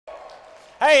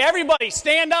Hey, everybody,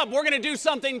 stand up. We're going to do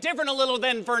something different a little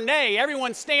than for nay.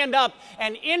 Everyone stand up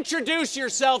and introduce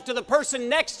yourself to the person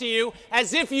next to you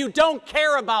as if you don't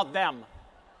care about them.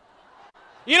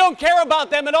 You don't care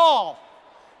about them at all.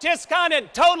 Just kind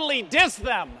of totally diss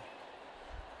them.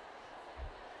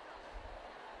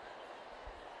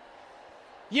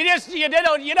 You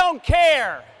don't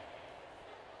care.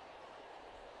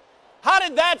 How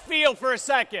did that feel for a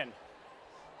second?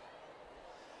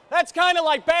 That's kind of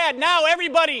like bad. Now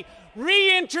everybody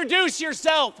reintroduce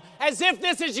yourself as if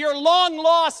this is your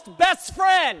long-lost best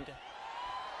friend.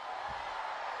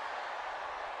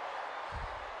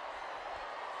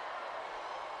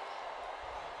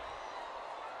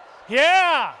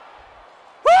 Yeah.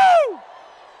 Woo!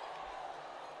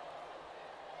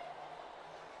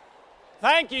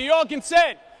 Thank you. You all can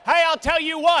sit. Hey, I'll tell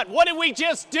you what did we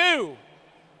just do?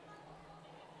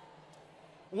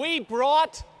 We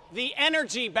brought the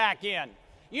energy back in.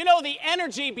 You know, the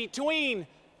energy between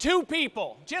two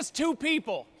people, just two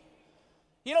people.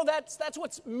 You know, that's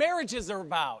what marriages are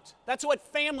about. That's what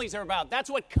families are about. That's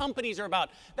what companies are about.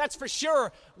 That's for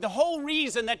sure the whole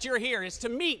reason that you're here is to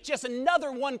meet just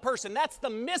another one person. That's the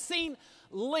missing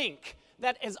link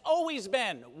that has always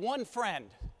been one friend.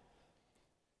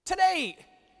 Today,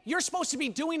 you're supposed to be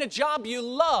doing a job you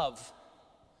love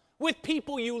with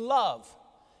people you love.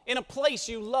 In a place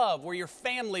you love, where your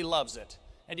family loves it,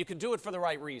 and you can do it for the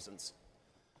right reasons.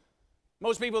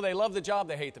 Most people, they love the job,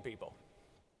 they hate the people.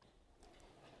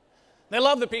 They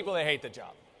love the people, they hate the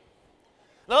job.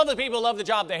 They love the people, love the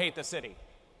job, they hate the city.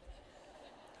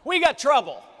 We got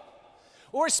trouble.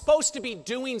 We're supposed to be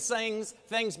doing things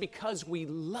because we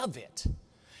love it.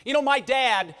 You know, my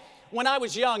dad, when I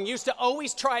was young, used to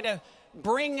always try to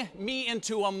bring me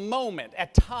into a moment, a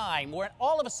time where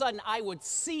all of a sudden I would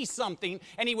see something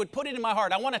and he would put it in my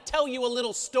heart. I want to tell you a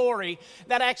little story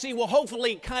that actually will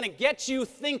hopefully kind of get you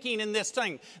thinking in this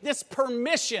thing, this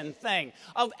permission thing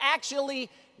of actually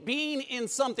being in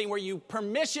something where you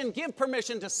give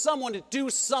permission to someone to do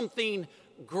something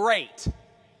great.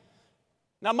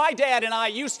 Now, my dad and I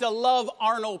used to love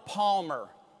Arnold Palmer.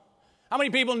 How many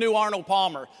people knew Arnold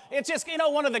Palmer? It's just,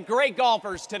 one of the great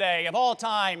golfers today of all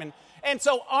time. And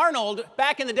so Arnold,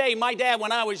 back in the day, my dad,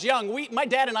 when I was young, my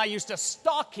dad and I used to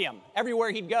stalk him everywhere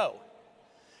he'd go.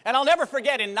 And I'll never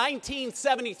forget, in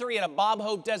 1973 at a Bob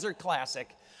Hope Desert Classic,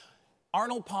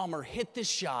 Arnold Palmer hit this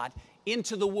shot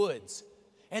into the woods.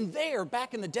 And there,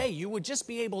 back in the day, you would just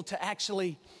be able to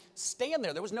actually stand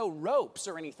there. There was no ropes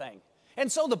or anything.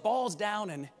 And so the ball's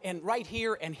down and right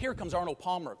here, and here comes Arnold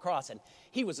Palmer across. And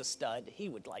he was a stud. He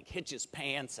would hitch his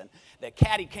pants, and the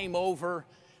caddy came over,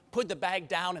 put the bag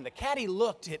down, and the caddy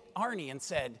looked at Arnie and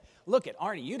said, look at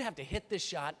Arnie, you'd have to hit this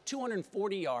shot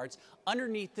 240 yards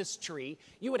underneath this tree.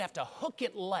 You would have to hook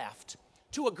it left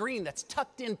to a green that's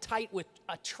tucked in tight with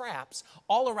traps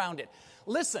all around it.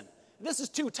 Listen, this is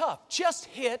too tough. Just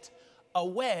hit a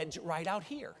wedge right out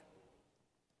here.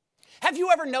 Have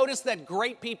you ever noticed that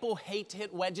great people hate to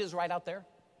hit wedges right out there?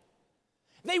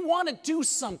 They want to do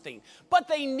something, but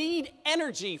they need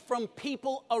energy from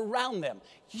people around them.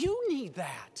 You need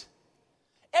that.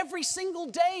 Every single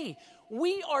day,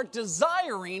 we are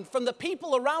desiring from the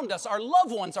people around us, our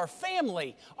loved ones, our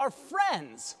family, our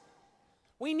friends.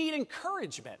 We need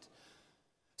encouragement.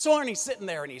 So Arnie's sitting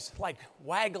there and he's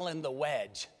waggling the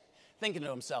wedge, thinking to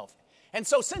himself. And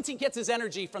so since he gets his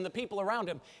energy from the people around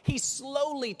him, he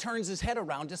slowly turns his head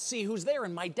around to see who's there.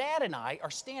 And my dad and I are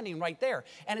standing right there.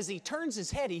 And as he turns his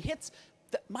head, he hits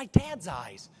my dad's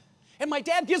eyes. And my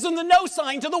dad gives him the no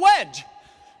sign to the wedge.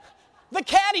 The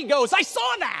caddy goes, I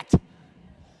saw that.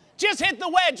 Just hit the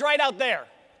wedge right out there.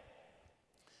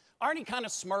 Arnie kind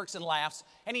of smirks and laughs,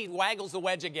 and he waggles the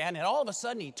wedge again. And all of a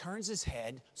sudden, he turns his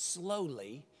head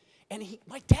slowly. And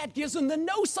my dad gives him the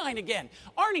no sign again.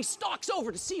 Arnie stalks over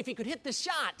to see if he could hit the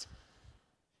shot.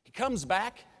 He comes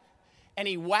back, and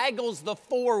he waggles the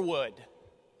forward.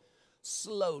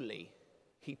 Slowly,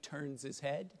 he turns his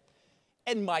head,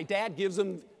 and my dad gives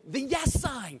him the yes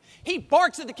sign. He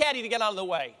barks at the caddy to get out of the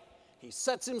way. He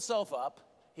sets himself up.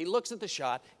 He looks at the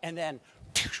shot, and then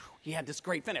he had this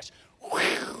great finish.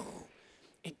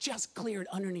 It just cleared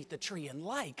underneath the tree, and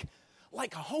like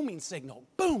a homing signal,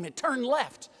 boom, it turned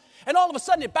left. And all of a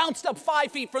sudden, it bounced up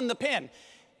 5 feet from the pin.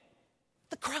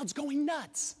 The crowd's going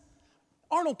nuts.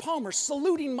 Arnold Palmer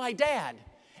saluting my dad.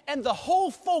 And the whole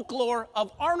folklore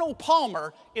of Arnold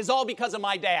Palmer is all because of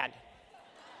my dad.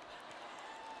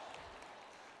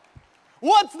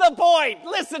 What's the point?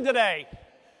 Listen today.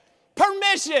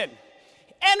 Permission,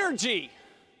 energy.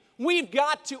 We've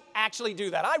got to actually do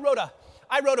that. I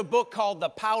wrote a book called The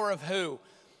Power of Who.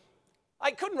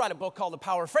 I couldn't write a book called The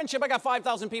Power of Friendship. I got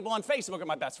 5,000 people on Facebook are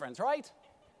my best friends, right?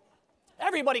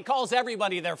 Everybody calls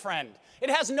everybody their friend. It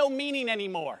has no meaning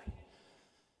anymore.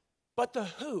 But the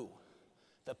who,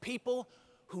 the people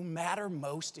who matter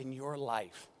most in your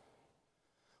life.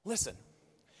 Listen,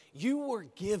 you were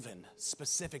given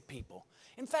specific people.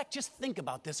 In fact, just think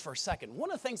about this for a second.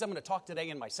 One of the things I'm going to talk today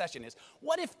in my session is,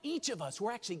 what if each of us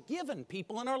were actually given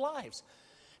people in our lives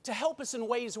to help us in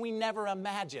ways we never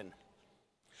imagined?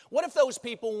 What if those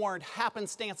people weren't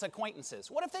happenstance acquaintances?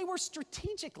 What if they were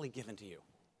strategically given to you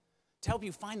to help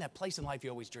you find that place in life you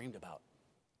always dreamed about?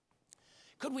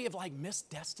 Could we have missed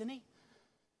destiny?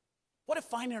 What if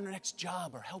finding our next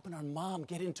job or helping our mom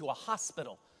get into a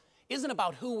hospital isn't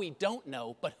about who we don't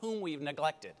know, but whom we've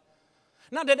neglected?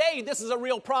 Now today, this is a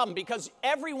real problem because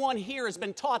everyone here has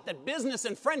been taught that business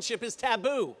and friendship is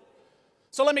taboo.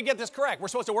 So let me get this correct. We're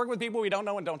supposed to work with people we don't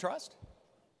know and don't trust?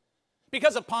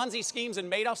 Because of Ponzi schemes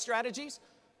and Madoff strategies,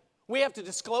 we have to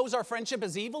disclose our friendship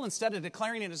as evil instead of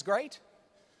declaring it as great?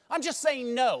 I'm just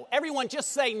saying no. Everyone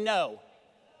just say no.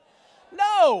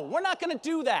 No, we're not going to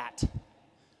do that.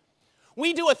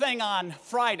 We do a thing on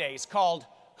Fridays called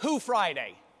Who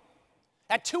Friday.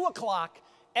 At 2 o'clock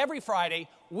every Friday,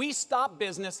 we stop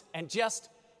business and just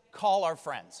call our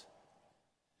friends.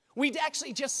 We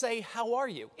actually just say, how are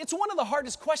you? It's one of the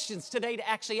hardest questions today to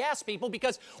actually ask people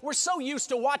because we're so used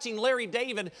to watching Larry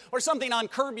David or something on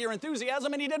Curb Your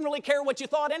Enthusiasm, and he didn't really care what you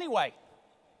thought anyway.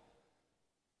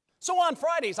 So on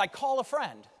Fridays, I call a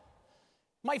friend.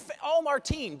 All our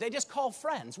team, they just call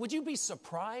friends. Would you be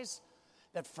surprised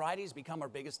that Fridays become our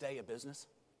biggest day of business?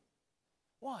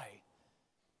 Why?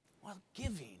 Well,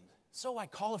 giving. So I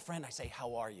call a friend, I say,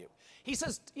 how are you? He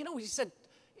said,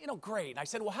 great. I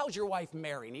said, well, how's your wife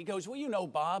Mary? And he goes, well,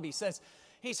 Bob. He says,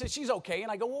 she's okay.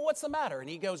 And I go, well, what's the matter? And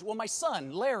he goes, well, my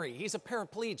son, Larry, he's a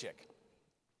paraplegic.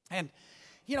 And,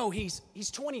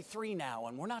 he's 23 now,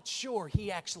 and we're not sure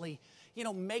he actually,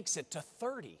 makes it to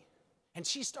 30. And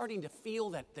she's starting to feel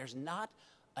that there's not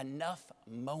enough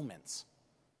moments.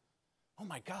 Oh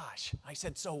my gosh. I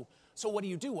said, so what do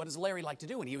you do? What does Larry like to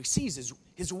do? And he sees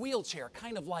his wheelchair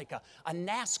kind of like a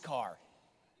NASCAR.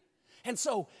 And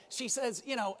so she says,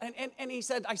 and he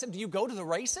said, I said, do you go to the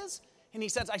races? And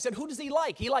I said, who does he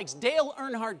like? He likes Dale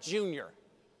Earnhardt Jr.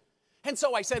 And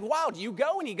so I said, wow, do you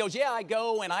go? And he goes, yeah, I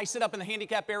go. And I sit up in the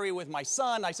handicap area with my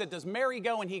son. I said, does Mary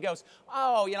go? And he goes,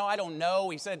 oh, I don't know.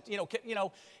 He said,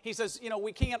 he says,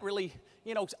 we can't really,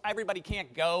 everybody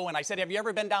can't go. And I said, have you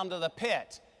ever been down to the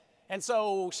pit? And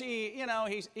so he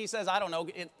says, I don't know,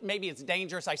 maybe it's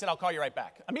dangerous. I said, I'll call you right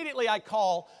back. Immediately I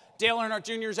call Dale Earnhardt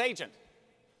Jr.'s agent.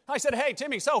 I said, hey,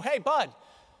 Timmy, hey, bud,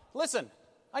 listen,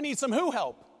 I need some who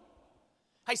help.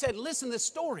 I said, listen to this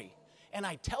story. And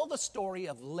I tell the story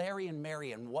of Larry and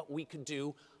Mary and what we could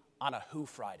do on a Who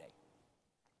Friday.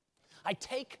 I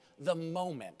take the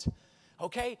moment,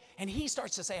 okay? And he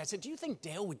starts to say, I said, do you think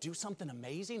Dale would do something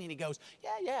amazing? And he goes,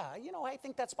 yeah, I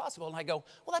think that's possible. And I go,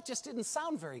 well, that just didn't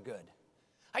sound very good.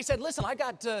 I said, listen, I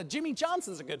got Jimmy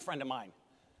Johnson's a good friend of mine.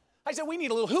 I said, we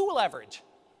need a little who leverage.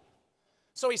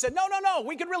 So he said, no,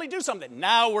 we could really do something.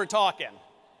 Now we're talking.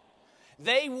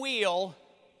 They wheel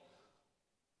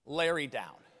Larry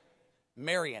down,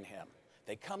 Mary and him.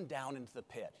 They come down into the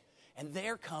pit. And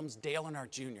there comes Dale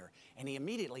Earnhardt Jr. And he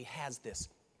immediately has this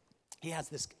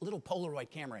little Polaroid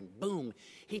camera, and boom,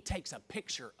 he takes a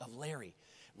picture of Larry,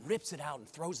 rips it out and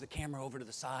throws the camera over to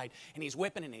the side, and he's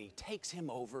whipping it, and he takes him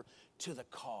over to the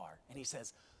car. And he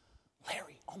says,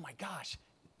 Larry, oh my gosh,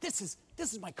 this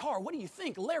is my car. What do you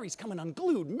think? Larry's coming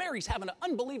unglued. Mary's having an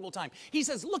unbelievable time. He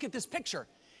says, look at this picture.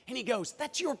 And he goes,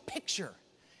 that's your picture.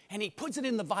 And he puts it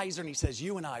in the visor, and he says,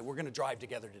 you and I, we're going to drive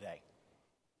together today.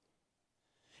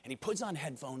 And he puts on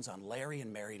headphones on Larry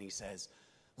and Mary, and he says,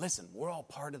 listen, we're all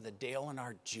part of the Dale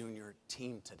Earnhardt Jr.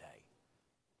 team today.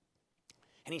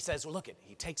 And he says, well,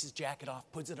 he takes his jacket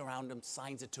off, puts it around him,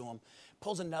 signs it to him,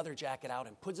 pulls another jacket out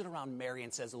and puts it around Mary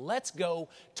and says, let's go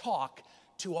talk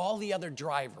to all the other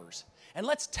drivers. And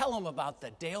let's tell them about the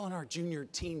Dale Earnhardt Jr.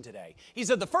 team today. He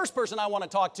said, the first person I want to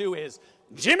talk to is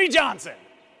Jimmy Johnson.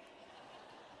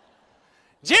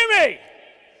 Jimmy!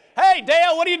 Hey,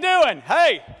 Dale, what are you doing?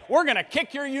 Hey, we're going to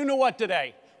kick your you-know-what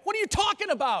today. What are you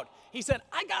talking about? He said,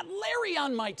 I got Larry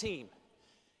on my team.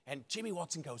 And Jimmy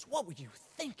walks and goes, what were you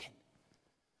thinking?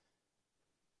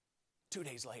 2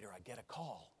 days later, I get a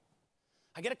call.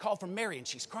 I get a call from Mary, and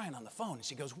she's crying on the phone. And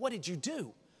she goes, what did you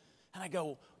do? And I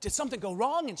go, did something go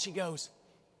wrong? And she goes,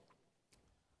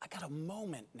 I got a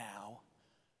moment now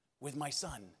with my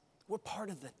son. We're part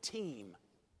of the team.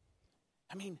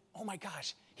 I mean, oh my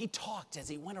gosh, he talked as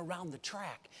he went around the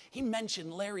track. He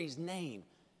mentioned Larry's name.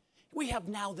 We have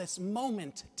now this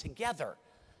moment together.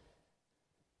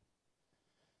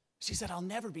 She said, I'll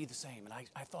never be the same. And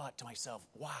I thought to myself,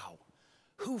 wow,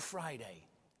 Who Friday,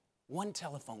 one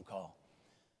telephone call.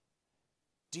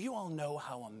 Do you all know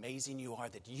how amazing you are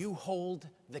that you hold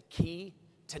the key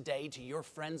today to your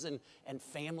friends and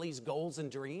family's goals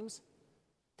and dreams?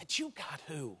 That you got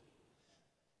who?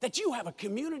 That you have a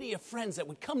community of friends that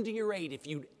would come to your aid if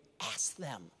you'd ask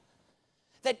them.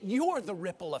 That you're the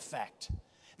ripple effect.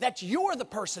 That you're the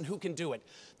person who can do it.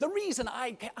 The reason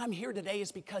I'm here today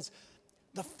is because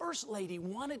the First Lady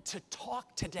wanted to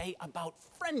talk today about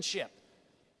friendship.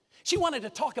 She wanted to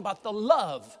talk about the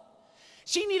love.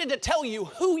 She needed to tell you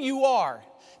who you are,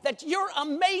 that you're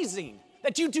amazing,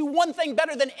 that you do one thing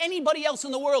better than anybody else in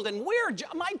the world. And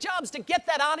my job's to get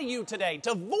that out of you today,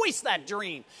 to voice that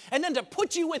dream, and then to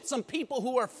put you with some people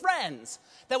who are friends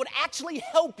that would actually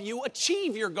help you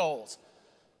achieve your goals.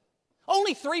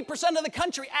 Only 3% of the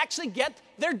country actually get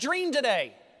their dream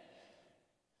today.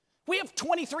 We have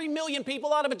 23 million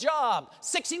people out of a job.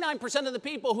 69% of the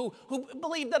people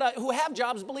who have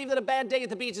jobs believe that a bad day at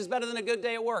the beach is better than a good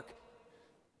day at work.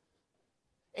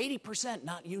 80%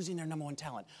 not using their number one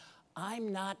talent.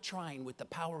 I'm not trying with the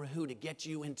power of who to get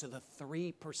you into the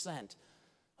 3%.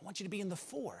 I want you to be in the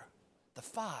 4, the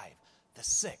 5, the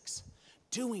 6.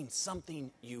 Doing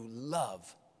something you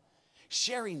love.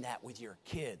 Sharing that with your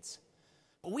kids.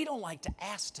 But we don't like to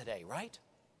ask today, right?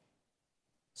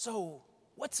 So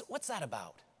what's that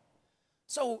about?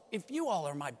 So if you all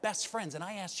are my best friends and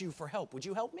I asked you for help, would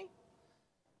you help me?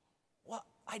 Well,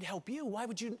 I'd help you. Why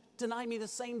would you deny me the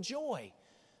same joy?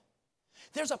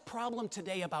 There's a problem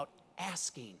today about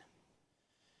asking.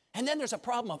 And then there's a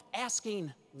problem of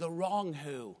asking the wrong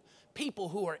who. People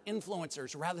who are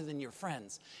influencers rather than your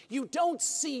friends. You don't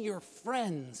see your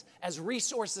friends as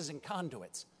resources and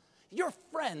conduits. Your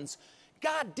friends,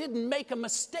 God didn't make a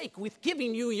mistake with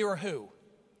giving you your who.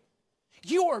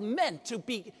 You are meant to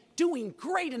be doing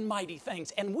great and mighty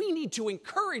things, and we need to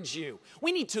encourage you.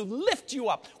 We need to lift you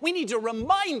up. We need to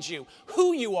remind you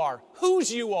who you are,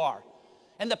 whose you are,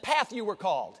 and the path you were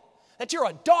called. That you're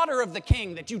a daughter of the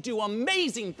King, that you do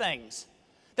amazing things,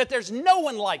 that there's no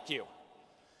one like you.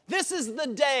 This is the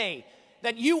day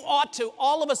that you ought to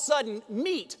all of a sudden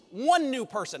meet one new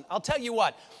person. I'll tell you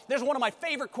what, there's one of my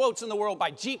favorite quotes in the world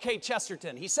by G.K.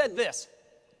 Chesterton. He said this,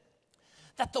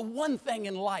 that the one thing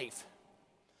in life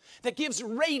that gives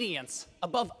radiance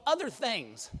above other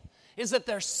things is that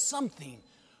there's something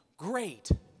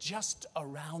great just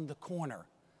around the corner.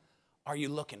 Are you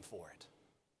looking for it?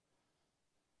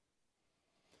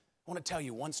 I want to tell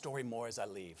you one story more as I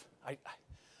leave. I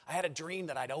had a dream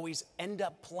that I'd always end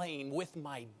up playing with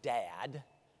my dad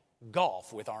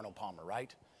golf with Arnold Palmer,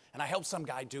 right? And I helped a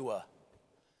guy do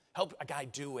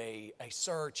a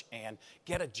search and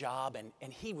get a job,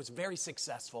 and he was very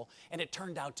successful, and it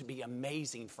turned out to be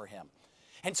amazing for him.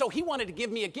 And so he wanted to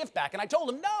give me a gift back, and I told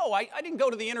him, no, I didn't go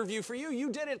to the interview for you.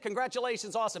 You did it.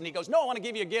 Congratulations. Awesome. And he goes, no, I want to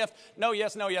give you a gift. No,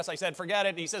 yes, no, yes. I said, forget it.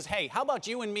 And he says, hey, how about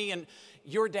you and me and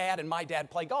your dad and my dad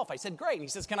play golf? I said, great. And he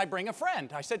says, can I bring a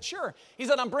friend? I said, sure. He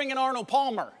said, I'm bringing Arnold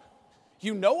Palmer.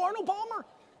 You know Arnold Palmer?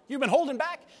 You've been holding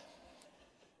back?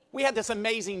 We had this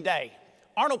amazing day.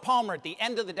 Arnold Palmer, at the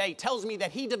end of the day, tells me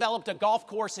that he developed a golf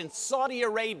course in Saudi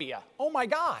Arabia. Oh my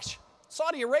gosh,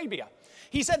 Saudi Arabia.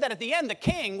 He said that at the end, the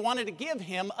king wanted to give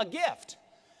him a gift.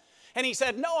 And he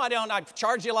said, no, I don't. I've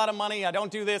charged you a lot of money. I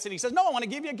don't do this. And he says, no, I want to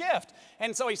give you a gift.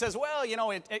 And so he says, well, you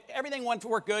know, everything went to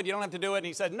work good. You don't have to do it. And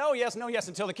he said, no, yes,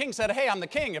 until the king said, hey, I'm the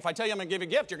king. If I tell you I'm going to give you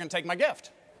a gift, you're going to take my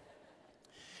gift.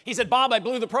 He said, Bob, I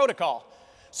blew the protocol.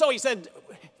 So he said,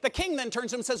 the king then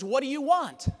turns to him and says, what do you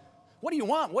want? What do you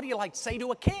want? What do you like to say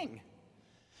to a king?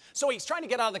 So he's trying to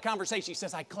get out of the conversation. He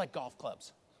says, I collect golf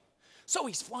clubs. So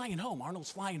he's flying home.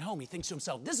 Arnold's flying home. He thinks to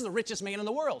himself, this is the richest man in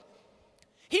the world.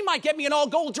 He might get me an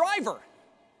all-gold driver.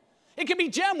 It could be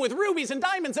gem with rubies and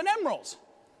diamonds and emeralds.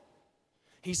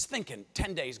 He's thinking,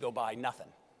 10 days go by, nothing.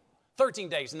 13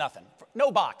 days, nothing.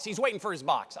 No box. He's waiting for his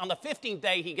box. On the 15th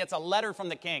day, he gets a letter from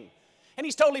the king. And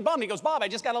he's totally bummed. He goes, Bob, I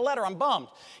just got a letter. I'm bummed.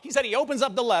 He said he opens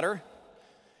up the letter,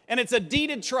 and it's a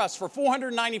deeded trust for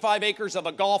 495 acres of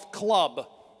a golf club.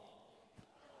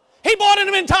 He bought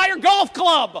an entire golf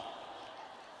club.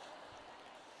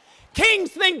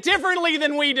 Kings think differently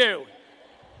than we do.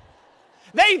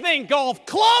 They think golf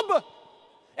club,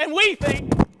 and we think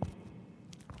golf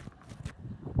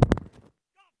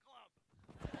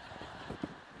club.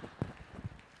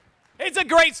 It's a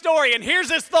great story, and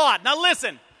here's his thought. Now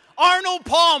listen, Arnold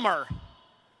Palmer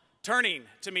turning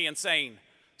to me and saying,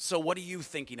 so what are you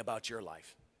thinking about your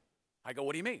life? I go,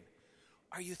 what do you mean?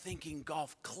 Are you thinking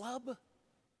golf club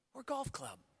or golf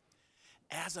club?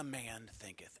 As a man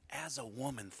thinketh, as a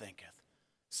woman thinketh,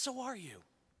 so are you.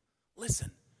 Listen,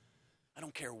 I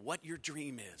don't care what your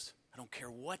dream is. I don't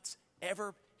care what's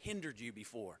ever hindered you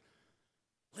before.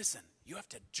 Listen, you have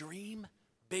to dream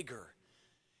bigger.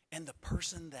 And the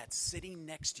person that's sitting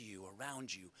next to you,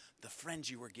 around you, the friends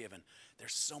you were given, they're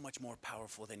so much more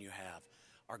powerful than you have.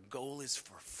 Our goal is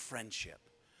for friendship.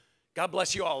 God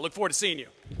bless you all. Look forward to seeing you.